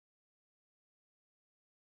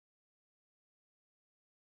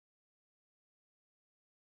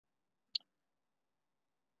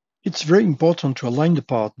It's very important to align the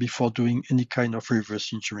part before doing any kind of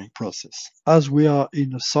reverse engineering process. As we are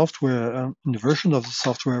in a software, in the version of the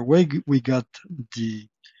software where we got the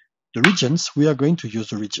regions, we are going to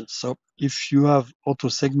use the regions. So if you have auto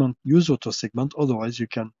segment, use auto segment. Otherwise, you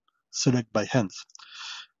can select by hand.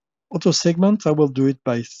 Auto segment, I will do it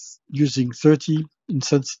by using 30 in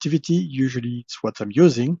sensitivity. Usually it's what I'm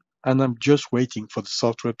using, and I'm just waiting for the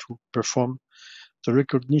software to perform the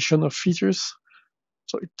recognition of features.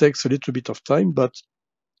 So it takes a little bit of time, but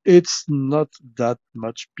it's not that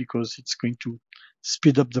much because it's going to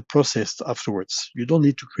speed up the process afterwards. You don't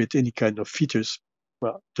need to create any kind of features,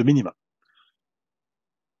 well, the minimum.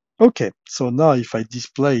 Okay, so now if I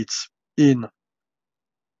display it in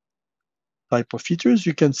type of features,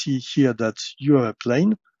 you can see here that you have a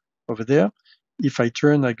plane over there. If I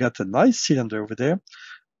turn, I got a nice cylinder over there,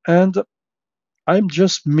 and I'm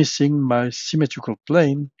just missing my symmetrical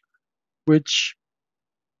plane, which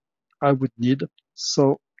I would need.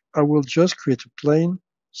 So I will just create a plane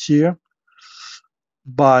here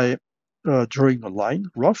by drawing a line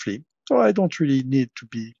roughly. So I don't really need to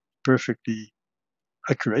be perfectly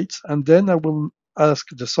accurate. And then I will ask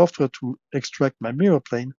the software to extract my mirror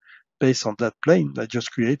plane based on that plane I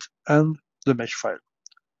just create and the mesh file.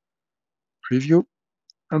 Preview,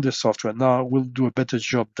 and the software now will do a better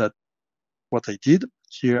job than what I did.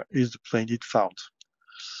 Here is the plane it found.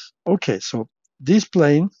 Okay, so this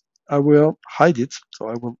plane, I will hide it. So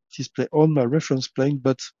I will display on my reference plane,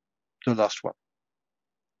 but the last one.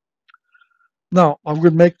 Now I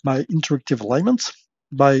will make my interactive alignment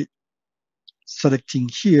by selecting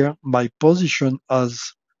here my position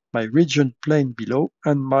as my region plane below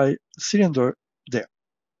and my cylinder there.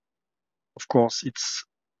 Of course, it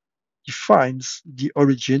defines the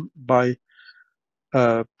origin by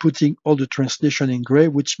putting all the translation in gray,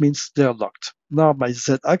 which means they're locked. Now my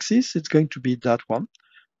z-axis is going to be that one.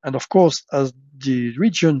 And of course, as the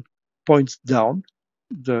region points down,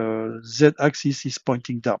 the z-axis is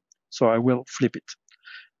pointing down. So I will flip it.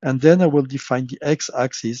 And then I will define the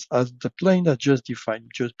x-axis as the plane I just defined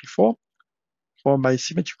just before for my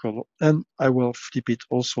symmetrical, and I will flip it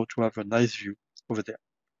also to have a nice view over there.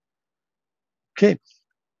 Okay.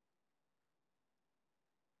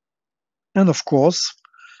 And of course,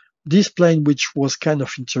 this plane, which was kind of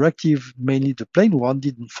interactive, mainly the plane one,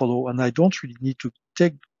 didn't follow, and I don't really need to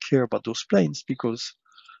take care about those planes because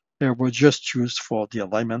they were just used for the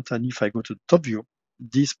alignment. And if I go to the top view,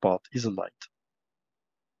 this part is aligned.